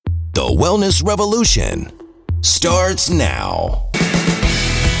The Wellness Revolution starts now.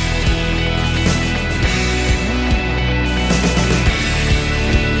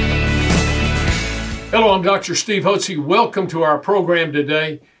 Hello, I'm Dr. Steve Hotze. Welcome to our program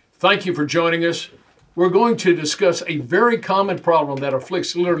today. Thank you for joining us. We're going to discuss a very common problem that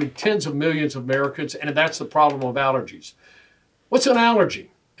afflicts literally tens of millions of Americans, and that's the problem of allergies. What's an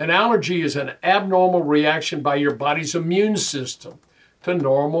allergy? An allergy is an abnormal reaction by your body's immune system to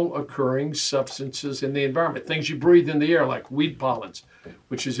normal occurring substances in the environment. Things you breathe in the air, like weed pollens,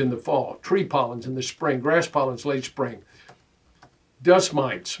 which is in the fall, tree pollens in the spring, grass pollens late spring, dust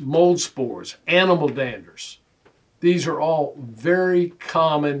mites, mold spores, animal danders. These are all very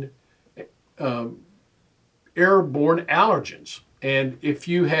common airborne allergens. And if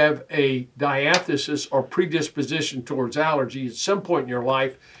you have a diathesis or predisposition towards allergy at some point in your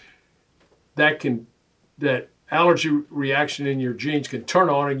life, that allergy reaction in your genes can turn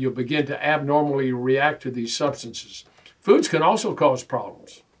on and you'll begin to abnormally react to these substances. Foods can also cause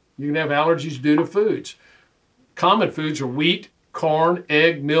problems. You can have allergies due to foods. Common foods are wheat, corn,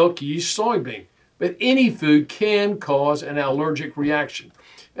 egg, milk, yeast, soybean. But any food can cause an allergic reaction.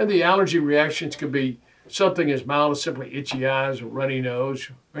 And the allergy reactions can be something as mild as simply itchy eyes or runny nose.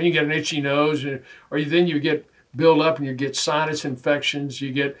 Or you get an itchy nose, or then you get build up and you get sinus infections,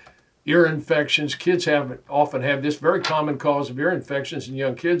 you get ear infections. Kids often have this. Very common cause of ear infections in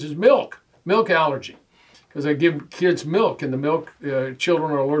young kids is milk allergy, because they give kids milk, and the milk,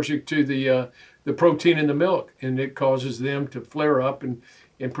 children are allergic to the protein in the milk, and it causes them to flare up and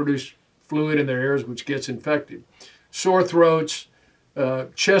produce fluid in their ears, which gets infected. Sore throats,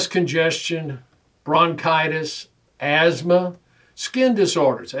 chest congestion, bronchitis, asthma, skin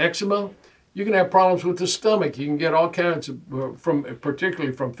disorders, eczema. You can have problems with the stomach. You can get all kinds of,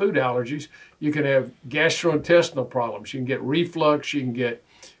 particularly from food allergies, you can have gastrointestinal problems. You can get reflux, you can get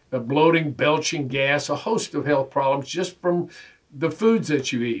bloating, belching, gas, a host of health problems just from the foods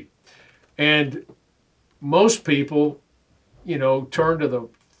that you eat. And most people, turn to the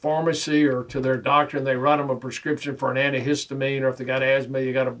pharmacy or to their doctor and they write them a prescription for an antihistamine, or if they got asthma,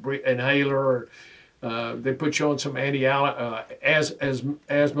 you got an inhaler, or they put you on some asthma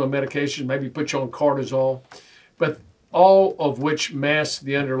medication, maybe put you on cortisol, but all of which mask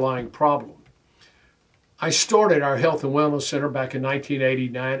the underlying problem. I started our Health and Wellness Center back in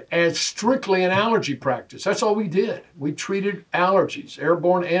 1989 as strictly an allergy practice. That's all we did. We treated allergies,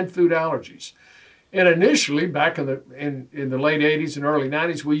 airborne and food allergies. And initially, back in the late 80s and early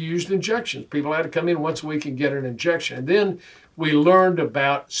 90s, we used injections. People had to come in once a week and get an injection. And then we learned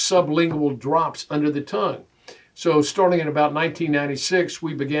about sublingual drops under the tongue. So starting in about 1996,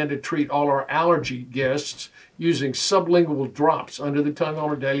 we began to treat all our allergy guests using sublingual drops under the tongue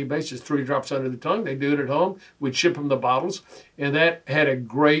on a daily basis, 3 drops under the tongue. They do it at home. We'd ship them the bottles. And that had a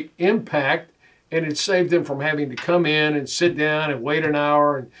great impact. And it saved them from having to come in and sit down and wait an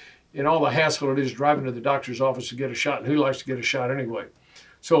hour and all the hassle it is driving to the doctor's office to get a shot, and who likes to get a shot anyway?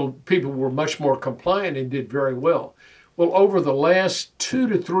 So people were much more compliant and did very well. Well, over the last 2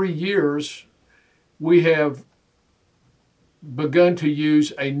 to 3 years, we have begun to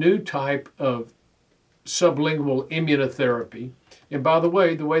use a new type of sublingual immunotherapy. And by the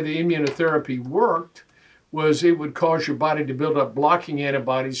way the immunotherapy worked was it would cause your body to build up blocking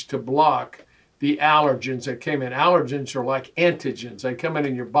antibodies to block the allergens that came in. Allergens are like antigens. They come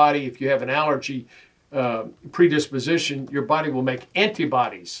in your body. If you have an allergy predisposition, your body will make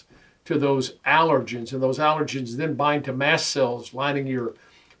antibodies to those allergens, and those allergens then bind to mast cells lining your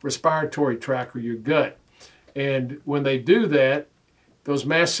respiratory tract or your gut. And when they do that, those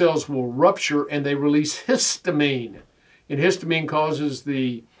mast cells will rupture and they release histamine. And histamine causes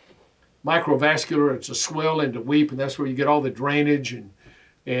the microvascular to swell and to weep, and that's where you get all the drainage,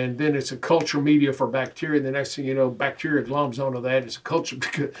 and then it's a culture media for bacteria. And the next thing you know, bacteria gloms onto that. It's a culture.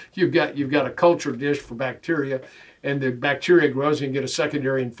 You've got a culture dish for bacteria, and the bacteria grows and you get a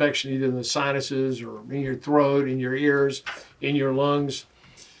secondary infection either in the sinuses or in your throat, in your ears, in your lungs.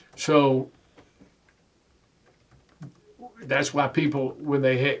 So that's why people, when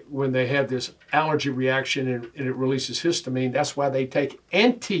they have this allergy reaction and it releases histamine, that's why they take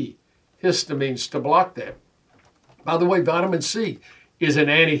antihistamines to block that. By the way, vitamin C is an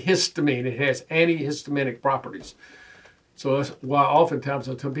antihistamine. It has antihistaminic properties. So that's why oftentimes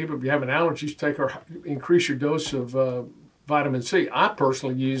I tell people, if you have an allergy, increase your dose of vitamin C. I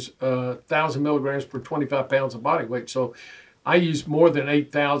personally use 1,000 milligrams per 25 pounds of body weight. So I use more than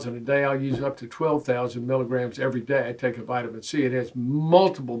 8,000 a day. I'll use up to 12,000 milligrams every day. I take a vitamin C. It has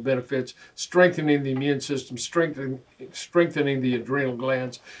multiple benefits: strengthening the immune system, strengthening the adrenal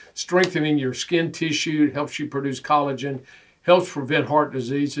glands, strengthening your skin tissue. It helps you produce collagen. helps prevent heart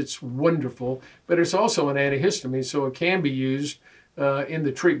disease. It's wonderful, but it's also an antihistamine, so it can be used in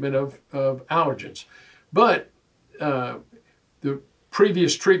the treatment of allergens. But the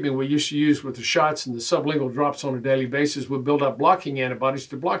previous treatment we used to use with the shots and the sublingual drops on a daily basis would build up blocking antibodies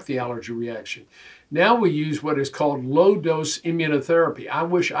to block the allergy reaction. Now we use what is called low-dose immunotherapy. I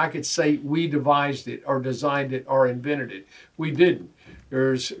wish I could say we devised it or designed it or invented it. We didn't.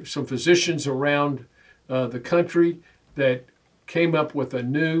 There's some physicians around the country that came up with a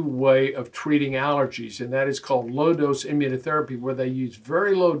new way of treating allergies, and that is called low-dose immunotherapy, where they use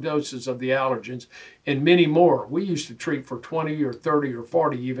very low doses of the allergens and many more. We used to treat for 20 or 30 or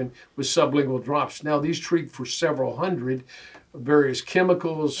 40 even with sublingual drops. Now these treat for several hundred various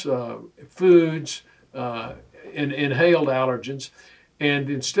chemicals, foods, and inhaled allergens. And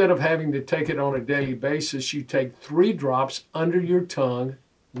instead of having to take it on a daily basis, you take 3 drops under your tongue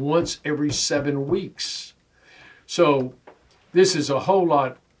once every 7 weeks. So this is a whole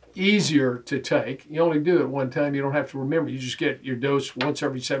lot easier to take. You only do it one time. You don't have to remember. You just get your dose once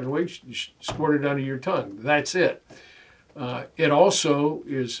every 7 weeks. You squirt it under your tongue. That's it. It also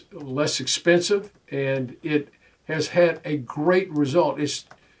is less expensive, and it has had a great result. It's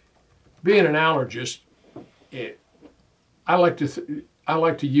being an allergist. I like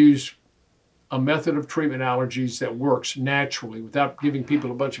to use a method of treatment allergies that works naturally without giving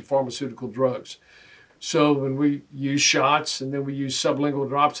people a bunch of pharmaceutical drugs. So when we use shots and then we use sublingual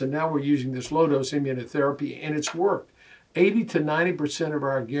drops, and now we're using this low-dose immunotherapy, and it's worked. 80 to 90% of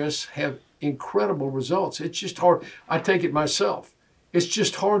our guests have incredible results. It's just hard. I take it myself. It's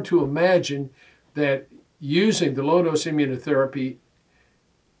just hard to imagine that using the low-dose immunotherapy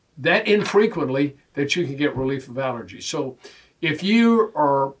that infrequently that you can get relief of allergies. So if you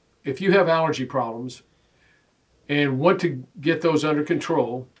have allergy problems and want to get those under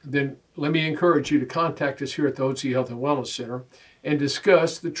control, then let me encourage you to contact us here at the OC Health and Wellness Center and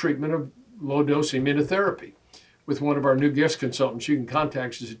discuss the treatment of low-dose immunotherapy with one of our new guest consultants. You can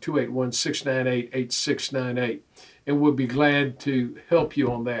contact us at 281-698-8698, and we'll be glad to help you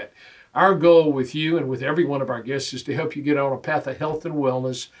on that. Our goal with you and with every one of our guests is to help you get on a path of health and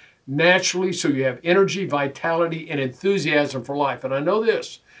wellness naturally, so you have energy, vitality, and enthusiasm for life. And I know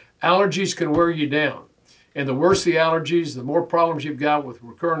this, allergies can wear you down. And the worse the allergies, the more problems you've got with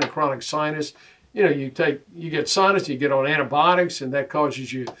recurrent and chronic sinus. You know, you get sinus, you get on antibiotics, and that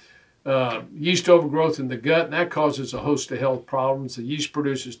causes you yeast overgrowth in the gut, and that causes a host of health problems. The yeast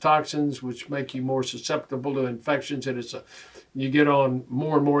produces toxins, which make you more susceptible to infections, and you get on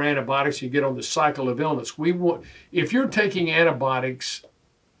more and more antibiotics, you get on the cycle of illness. If you're taking antibiotics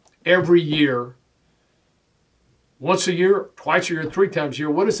every year, once a year, twice a year, 3 times a year,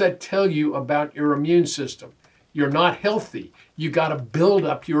 what does that tell you about your immune system? You're not healthy. You got to build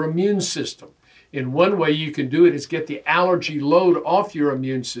up your immune system. And one way you can do it is get the allergy load off your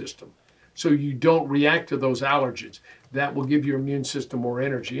immune system so you don't react to those allergens. That will give your immune system more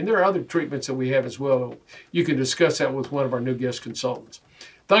energy. And there are other treatments that we have as well. You can discuss that with one of our new guest consultants.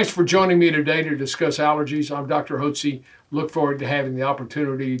 Thanks for joining me today to discuss allergies. I'm Dr. Hotze. Look forward to having the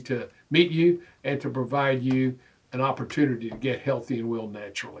opportunity to meet you and to provide you an opportunity to get healthy and well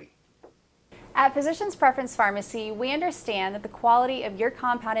naturally. At Physicians Preference Pharmacy, we understand that the quality of your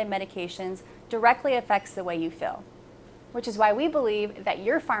compounded medications directly affects the way you feel, which is why we believe that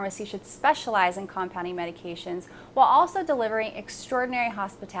your pharmacy should specialize in compounding medications while also delivering extraordinary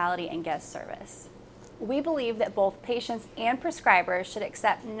hospitality and guest service. We believe that both patients and prescribers should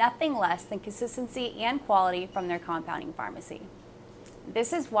accept nothing less than consistency and quality from their compounding pharmacy.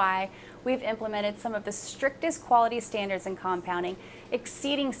 This is why we've implemented some of the strictest quality standards in compounding,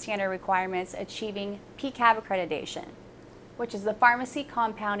 exceeding standard requirements, achieving PCAB accreditation, which is the Pharmacy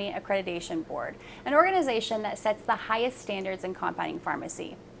Compounding Accreditation Board, an organization that sets the highest standards in compounding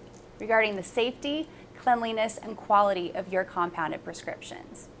pharmacy regarding the safety, cleanliness, and quality of your compounded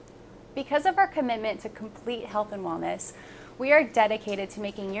prescriptions. Because of our commitment to complete health and wellness, we are dedicated to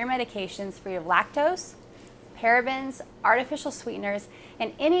making your medications free of lactose, parabens, artificial sweeteners,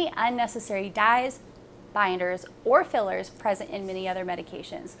 and any unnecessary dyes, binders, or fillers present in many other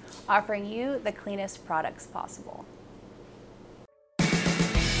medications, offering you the cleanest products possible.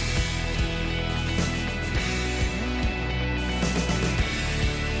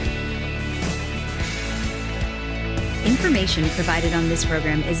 Information provided on this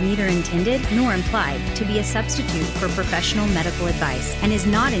program is neither intended nor implied to be a substitute for professional medical advice and is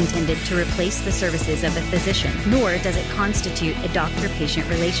not intended to replace the services of a physician, nor does it constitute a doctor-patient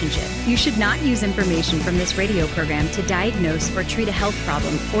relationship. You should not use information from this radio program to diagnose or treat a health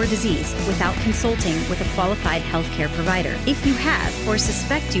problem or disease without consulting with a qualified healthcare provider. If you have or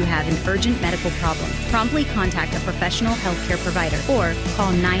suspect you have an urgent medical problem, promptly contact a professional healthcare provider or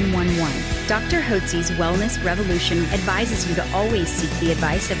call 911. Dr. Hotze's Wellness Revolution advises you to always seek the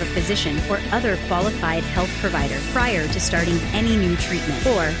advice of a physician or other qualified health provider prior to starting any new treatment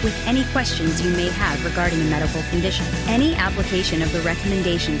or with any questions you may have regarding a medical condition. Any application of the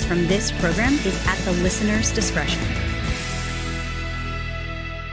recommendations from this program is at the listener's discretion.